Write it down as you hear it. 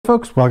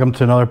folks, welcome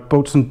to another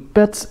Boats and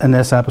Bits. In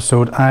this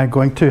episode I'm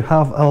going to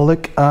have a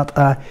look at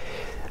a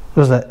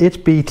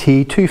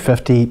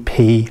HBT250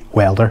 TIG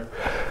Welder.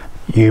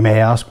 You may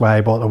ask why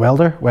I bought the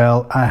welder.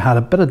 Well, I had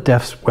a bit of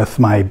diffs with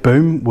my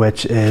boom,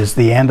 which is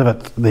the end of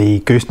it,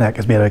 the gooseneck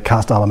is made out of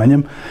cast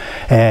aluminium.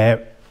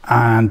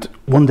 And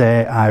one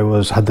day I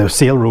had the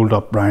sail rolled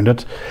up round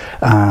it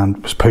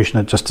and was pushing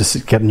it just to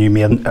get a new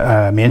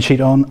main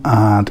sheet on,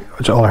 and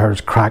all I heard was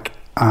crack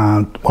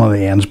and one of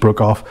the ends broke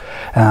off,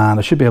 and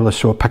I should be able to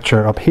show a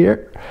picture up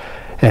here.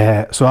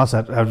 So that's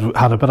it. I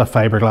had a bit of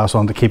fiberglass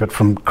on to keep it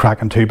from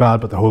cracking too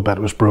bad, but the whole bit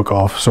was broke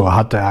off, so I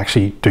had to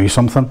actually do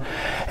something.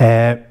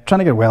 Trying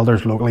to get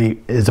welders locally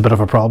is a bit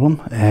of a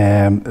problem.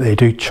 They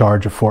do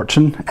charge a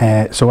fortune,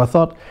 so I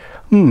thought,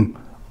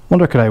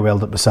 wonder could I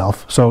weld it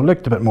myself. So I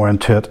looked a bit more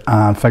into it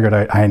and figured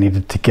out I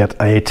needed to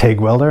get a TIG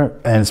welder,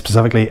 and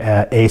specifically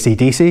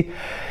AC/DC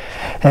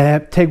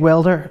TIG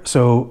welder.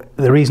 So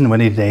the reason we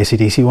needed the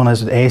AC/DC one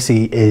is that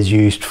AC is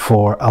used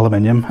for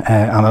aluminium,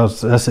 and as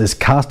this is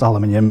cast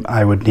aluminium,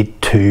 I would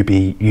need to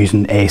be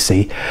using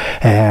AC,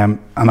 and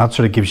that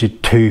sort of gives you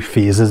two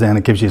phases, and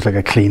it gives you like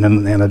a cleaning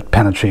and then a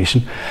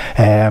penetration.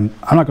 I'm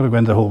not going to go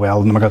into the whole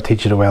welding. I'm not going to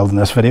teach you to weld in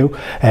this video.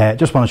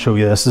 Just want to show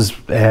you this is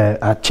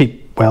a cheap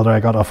welder I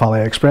got off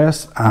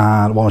AliExpress, and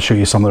I want to show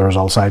you some of the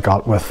results I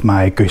got with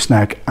my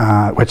gooseneck,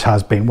 which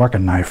has been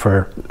working now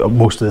for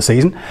most of the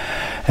season.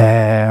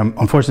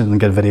 Unfortunately I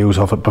didn't get videos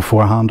of it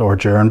beforehand or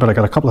during, but I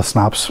got a couple of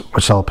snaps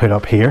which I'll put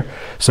up here.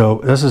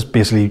 So this is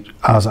basically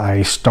as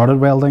I started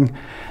welding,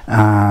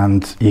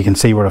 and you can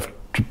see where I've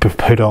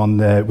put on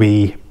the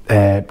wee,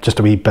 just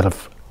a wee bit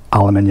of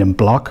aluminium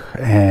block,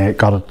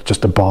 got it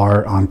just a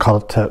bar and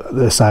cut it to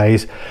the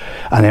size,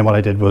 and then what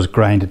I did was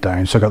grind it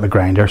down. So I got the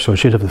grinder, so I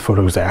should have the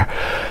photos there.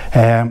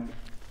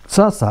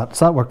 So that's that.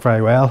 So that worked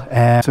very well.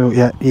 So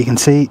yeah, you can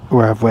see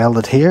where I've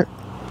welded here,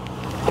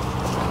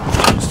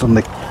 just on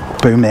the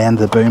boom end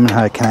of the boom and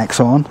how it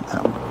connects on.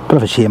 Bit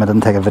of a shame I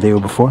didn't take a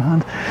video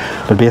beforehand,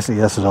 but basically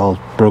this is all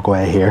broke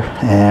away here.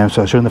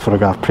 So I showed the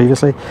photograph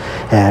previously,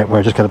 where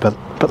I just got a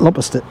bit lump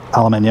of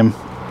aluminium,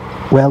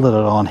 welded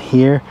it on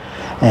here,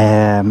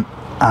 and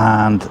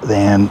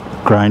then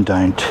ground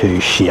down to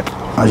shape.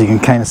 As you can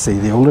kind of see,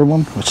 the older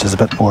one, which is a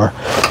bit more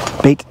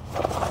beat,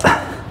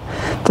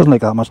 doesn't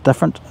look that much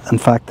different. In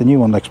fact, the new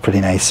one looks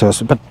pretty nice, so it's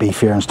a bit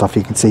beefier and stuff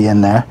you can see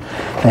in there.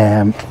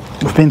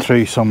 We've been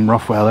through some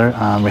rough weather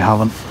and we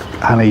haven't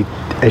had any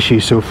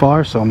issues so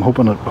far, so I'm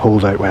hoping it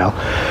holds out well.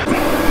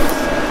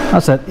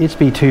 That's it,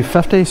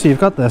 HB250. So you've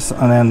got this,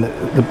 and then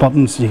the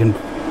buttons you can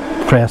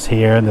press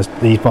here, and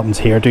these buttons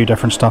here do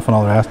different stuff and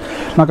all the rest.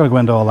 I'm not going to go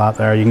into all that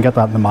there. You can get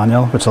that in the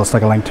manual, which I'll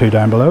stick a link to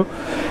down below.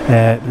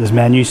 There's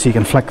menus, so you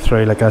can flick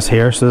through like this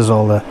here. So this is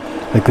all the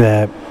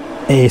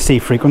AC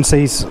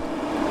frequencies.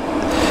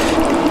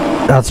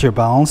 That's your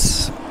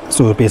balance,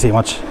 so basically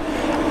much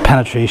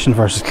penetration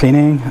versus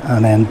cleaning,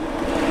 and then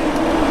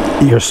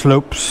your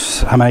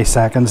slopes, how many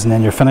seconds, and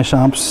then your finish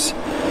amps.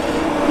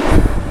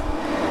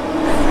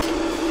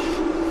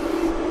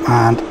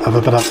 And I have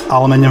a bit of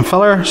aluminium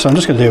filler, so I'm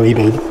just going to do a wee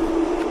bead. You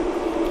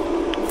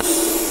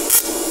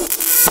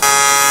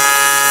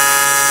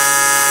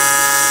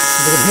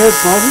can hear it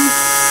buzzing.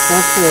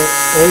 That's the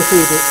AC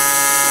to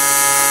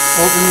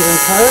open it and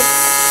turn it.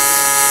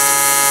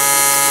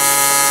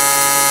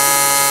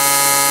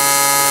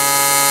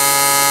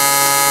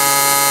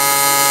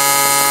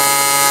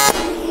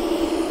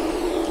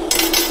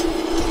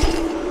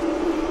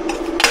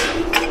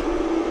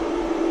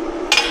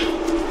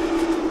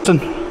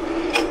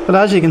 But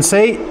as you can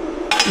see, you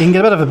can get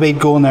a bit of a bead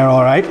going there,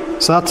 alright.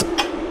 So that's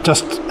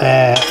just,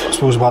 I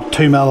suppose, what,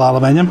 2 mil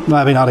aluminium,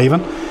 maybe not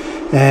even.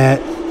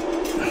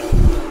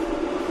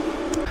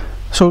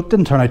 So it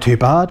didn't turn out too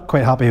bad,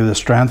 quite happy with the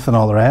strength and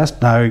all the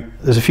rest. Now,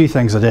 there's a few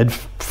things I did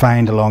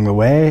find along the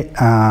way,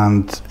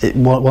 and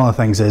one of the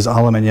things is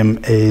aluminium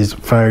is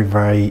very,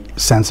 very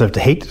sensitive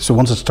to heat. So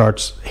once it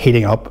starts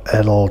heating up,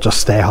 it'll just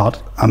stay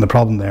hot, and the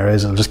problem there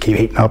is it'll just keep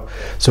heating up.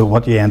 So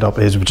what you end up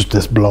is with just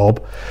this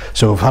blob.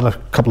 So I've had a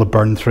couple of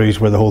burn throughs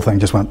where the whole thing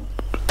just went,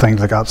 things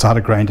like that, so I had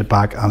to grind it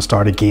back and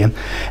start again.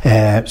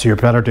 So you're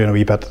better doing a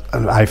wee bit,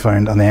 I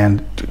found, and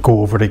then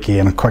go over it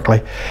again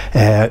quickly.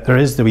 There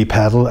is the wee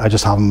pedal, I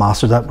just haven't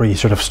mastered that, where you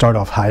sort of start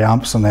off high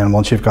amps, and then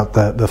once you've got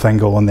the thing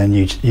going, then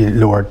you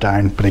lower it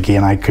down. But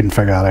again, I couldn't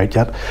figure that out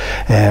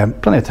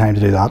yet. Plenty of time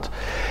to do that.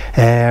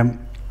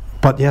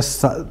 But yes,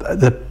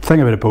 the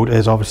thing about a boat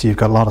is obviously you've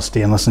got a lot of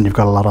stainless and you've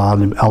got a lot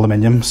of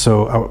aluminium.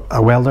 So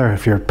a welder,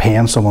 if you're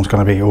paying someone's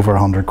going to be over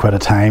 100 quid a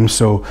time.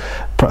 So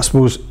I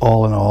suppose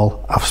all in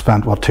all, I've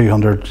spent what,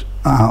 200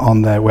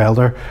 on the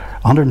welder,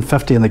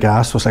 150 in the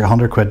gas, so it's like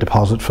 100 quid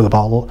deposit for the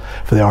bottle,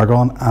 for the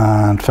argon,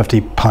 and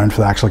 £50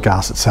 for the actual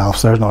gas itself.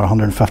 So there's another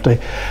 150,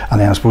 and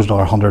then I suppose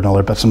another 100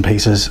 other bits and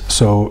pieces.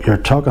 So you're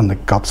talking the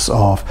guts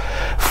of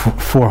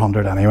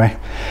 400 anyway.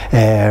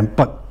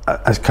 But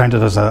it's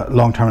counted as a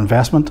long-term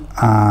investment,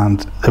 and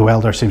the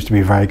welder seems to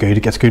be very good.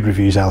 It gets good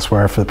reviews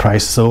elsewhere for the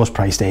price. It's the lowest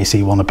priced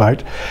AC one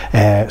about.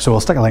 So I'll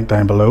stick a link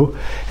down below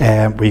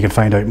where you can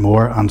find out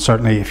more, and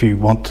certainly if you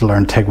want to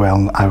learn TIG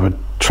welding, I would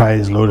try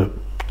as low to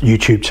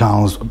YouTube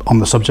channels on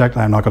the subject.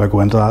 I'm not going to go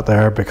into that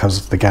there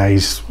because the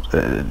guys,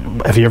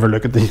 if you ever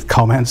look at the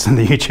comments in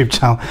the YouTube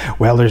channel,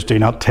 welders do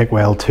not TIG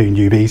weld to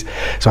newbies,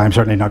 so I'm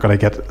certainly not going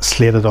to get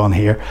slated on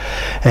here.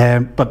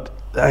 But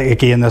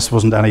again, this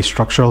wasn't any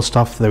structural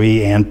stuff. The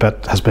wee end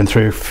bit has been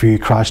through a few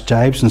crash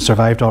jibes and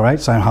survived all right,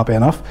 so I'm happy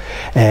enough.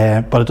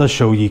 But it does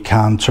show you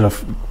can sort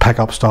of pick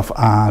up stuff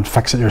and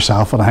fix it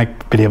yourself, and I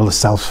think being able to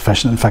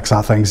self-sufficient and fix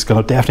that thing is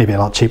going to definitely be a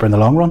lot cheaper in the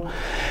long run.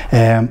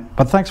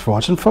 But thanks for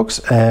watching, folks.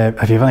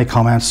 If you have any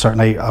comments,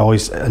 certainly I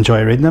always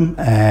enjoy reading them.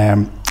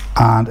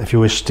 And if you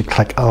wish to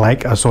click a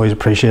like, it's always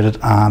appreciated,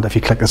 and if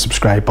you click the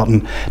subscribe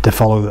button to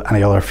follow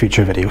any other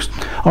future videos.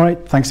 All right,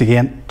 thanks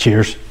again.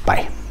 Cheers.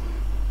 Bye.